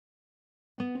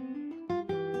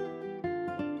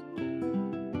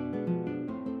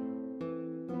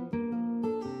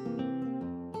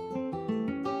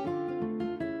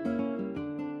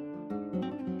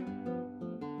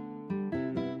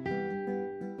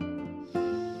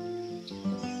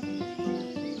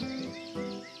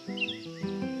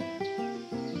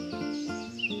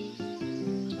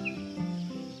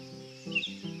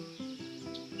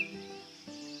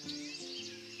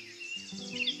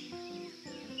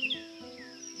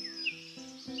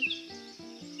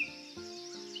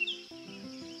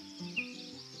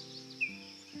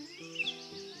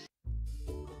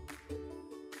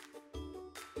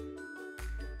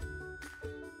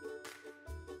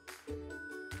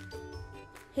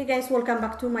Hey guys, welcome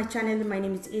back to my channel. My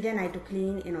name is Eden. I do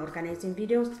cleaning and organizing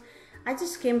videos. I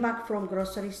just came back from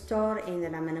grocery store and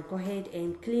then I'm gonna go ahead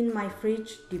and clean my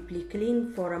fridge, deeply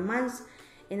clean for a month,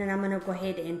 and then I'm gonna go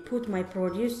ahead and put my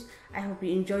produce. I hope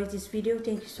you enjoyed this video.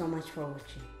 Thank you so much for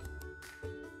watching.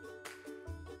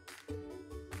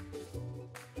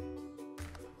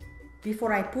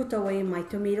 Before I put away my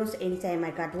tomatoes, anytime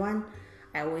I got one,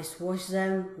 I always wash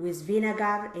them with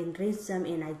vinegar and rinse them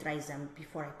and I dry them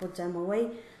before I put them away,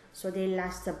 so they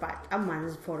last about a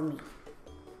month for me.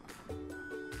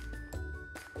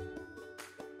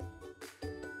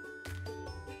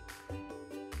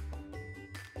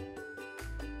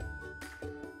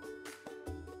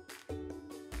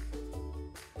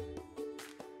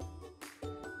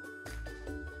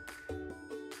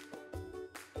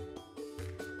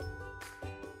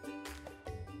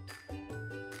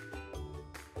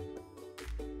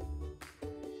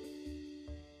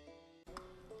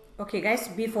 Okay guys,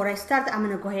 before I start, I'm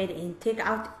gonna go ahead and take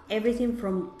out everything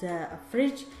from the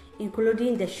fridge,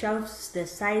 including the shelves, the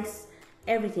sides,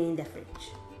 everything in the fridge.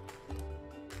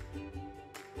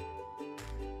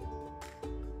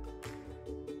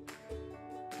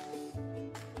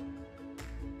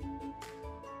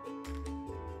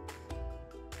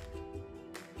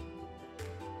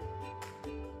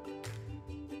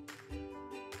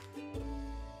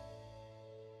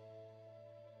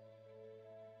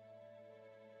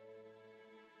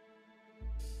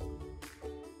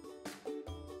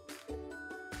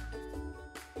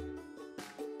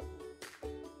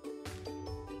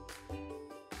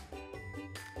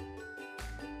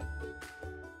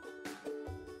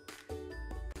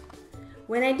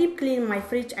 When I deep clean my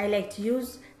fridge, I like to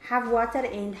use half water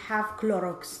and half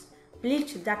Clorox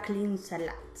bleach. That cleans a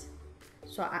lot.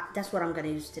 So that's what I'm gonna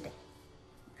use today.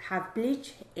 Half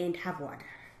bleach and half water.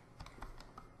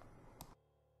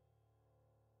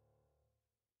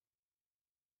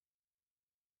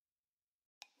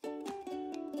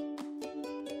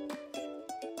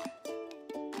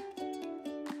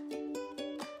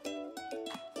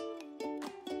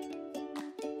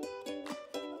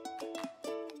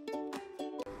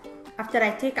 After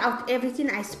I take out everything,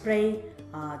 I spray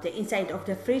the inside of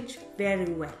the fridge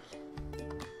very well.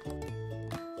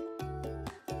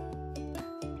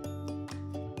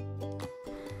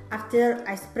 After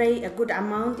I spray a good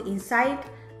amount inside,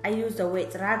 I use a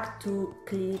wet rag to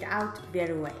clean it out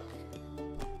very well.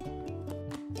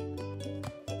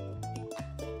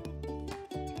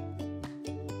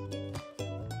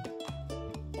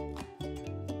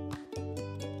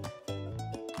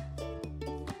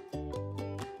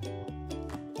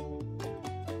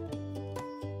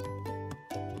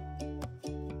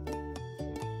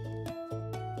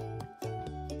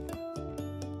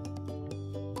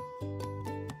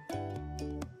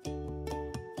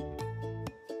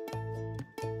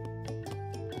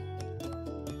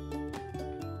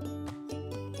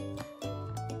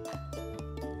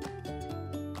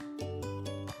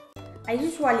 I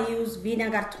usually use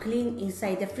vinegar to clean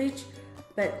inside the fridge,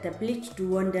 but the bleach do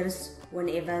wonders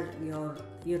whenever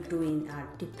you're doing a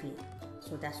deep clean.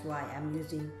 So that's why I'm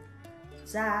using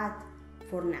that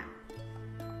for now.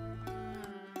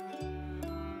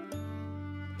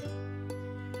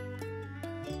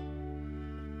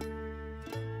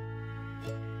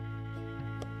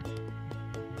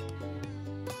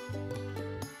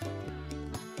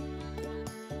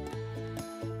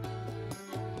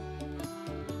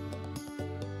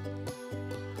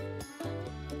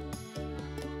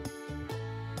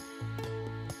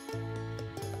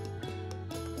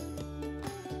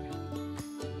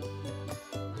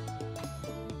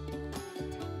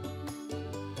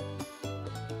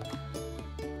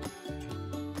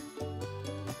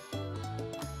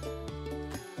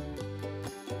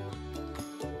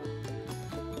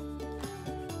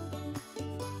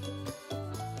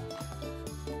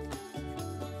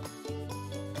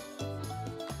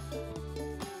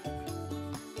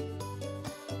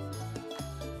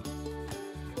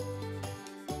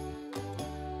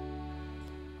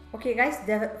 Okay guys,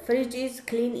 the fridge is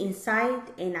clean inside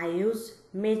and I use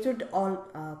method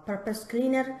all-purpose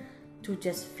cleaner to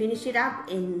just finish it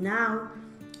up, and now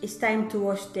it's time to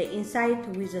wash the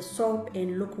inside with a soap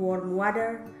and lukewarm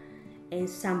water and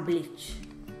some bleach.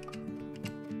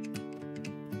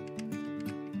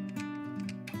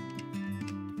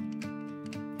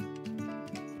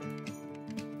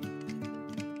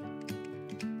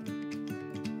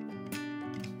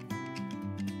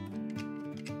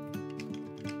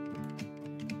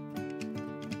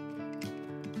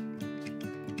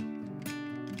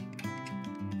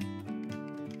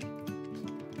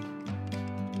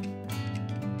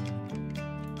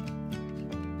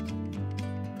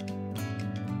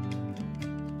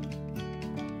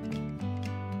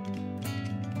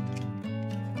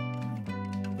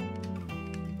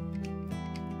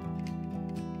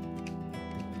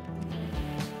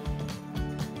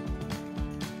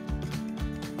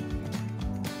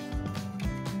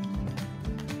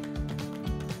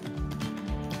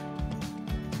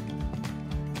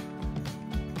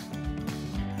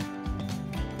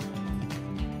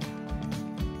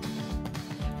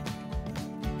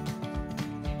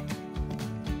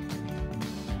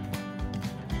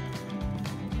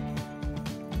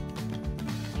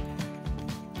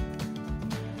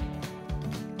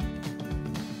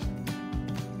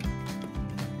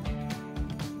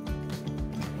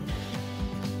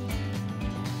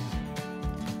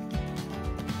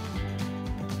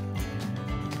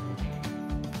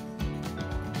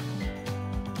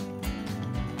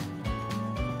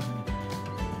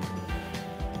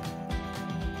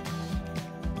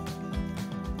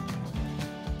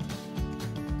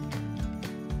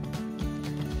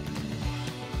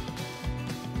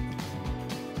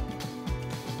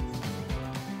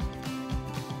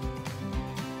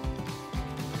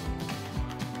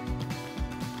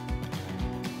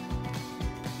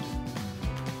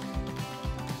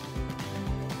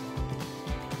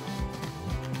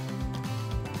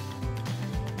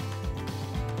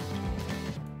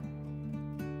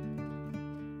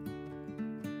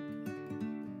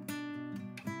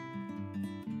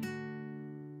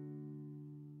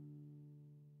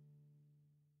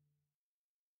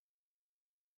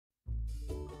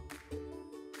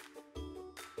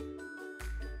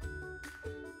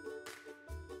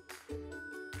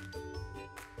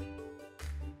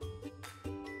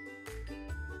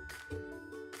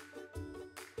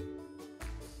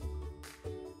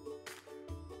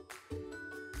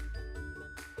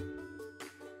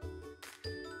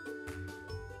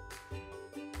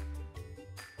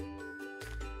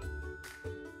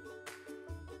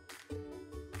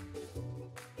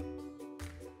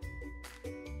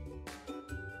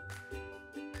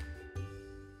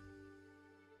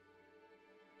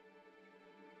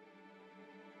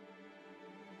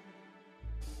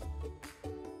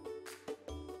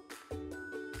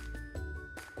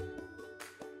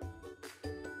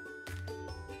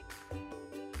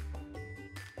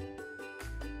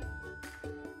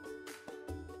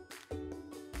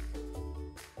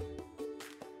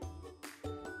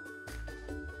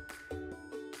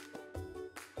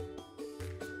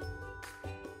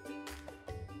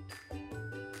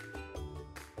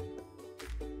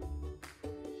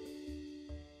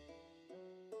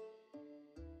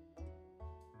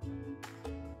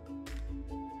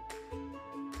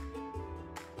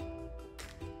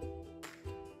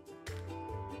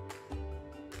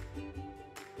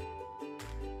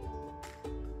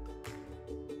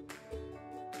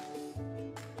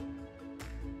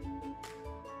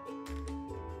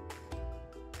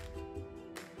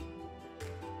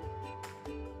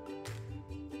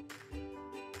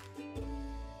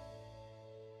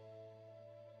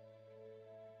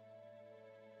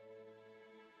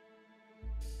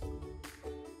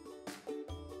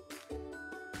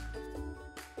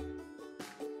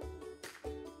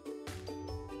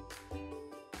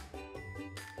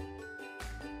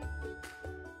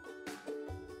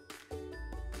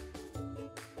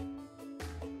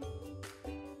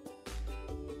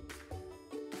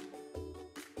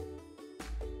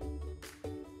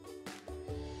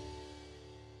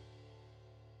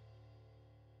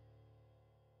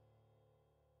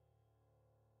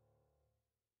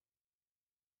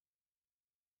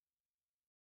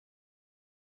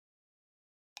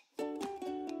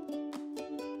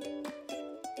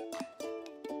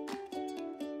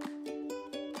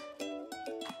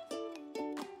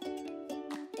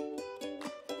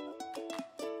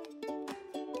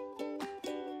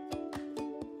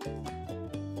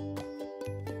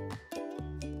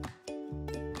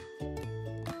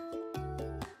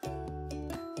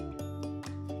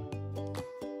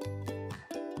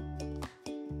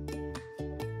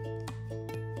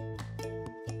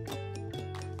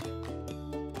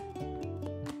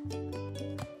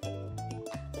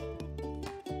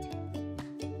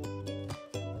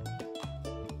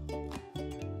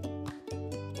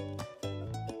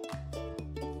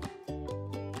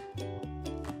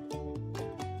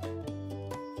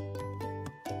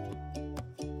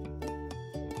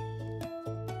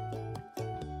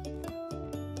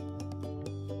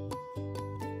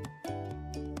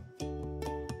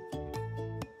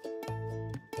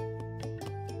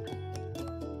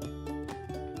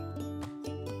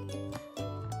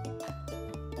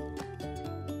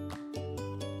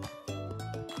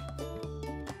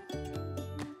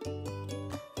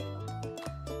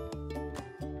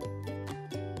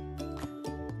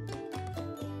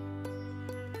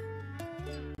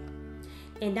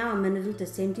 And now I'm gonna do the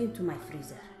same thing to my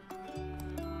freezer.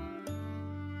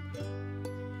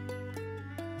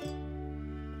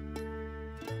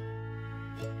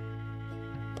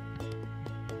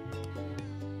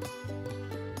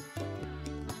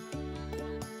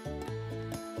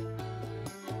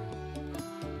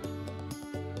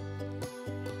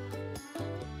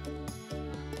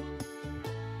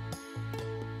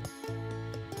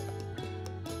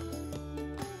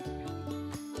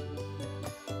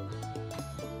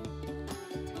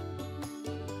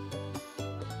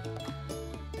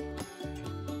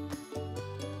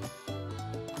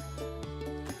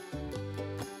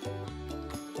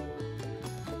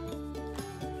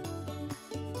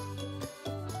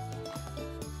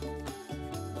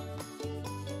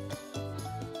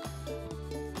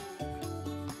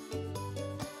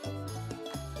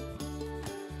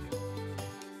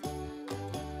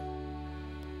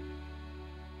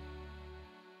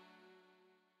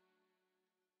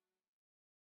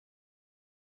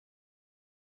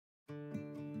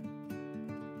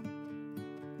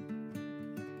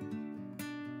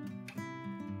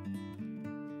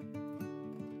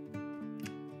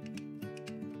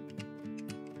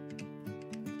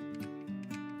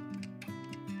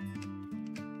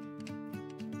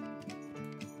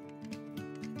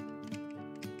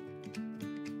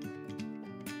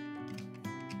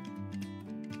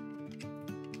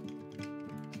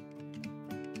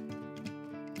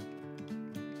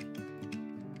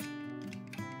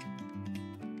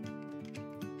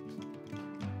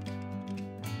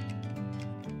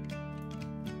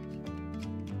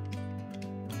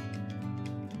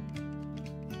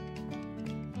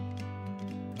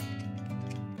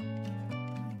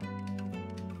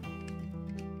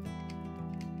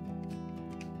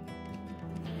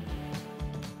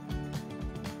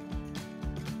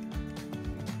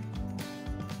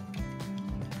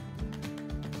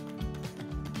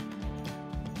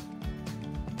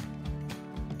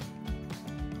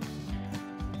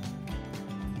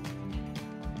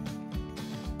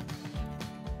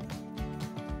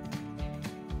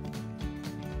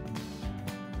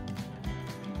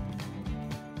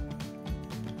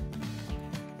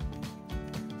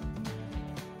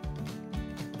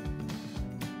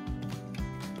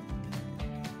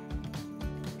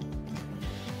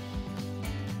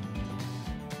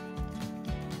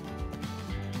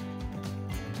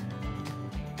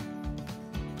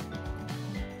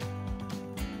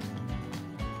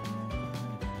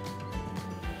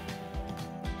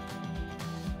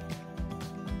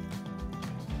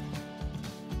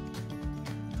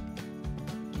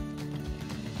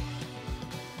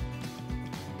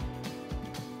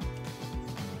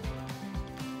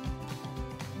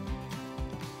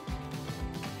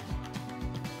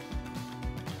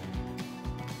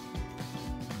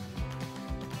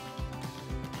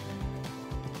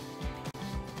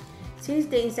 Since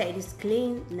the inside is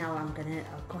clean, now I'm gonna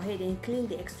go ahead and clean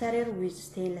the exterior with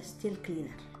stainless steel cleaner.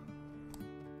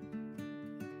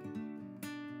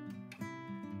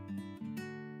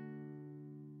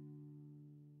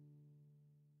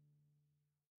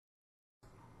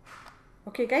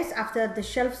 Okay guys, after the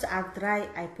shelves are dry,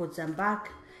 I put them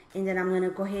back, and then I'm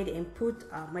gonna go ahead and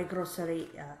put my grocery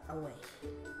away.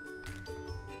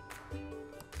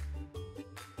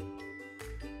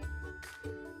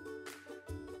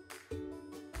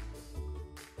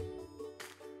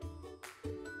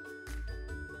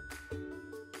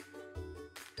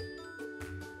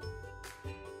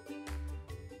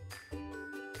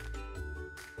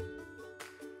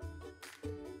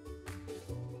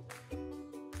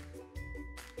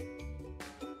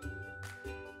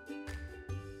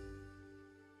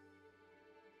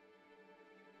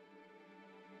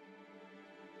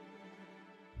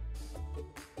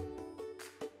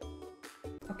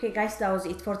 Okay guys, that was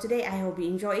it for today. I hope you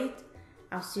enjoy it.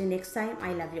 I'll see you next time.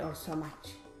 I love you all so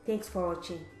much. Thanks for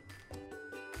watching.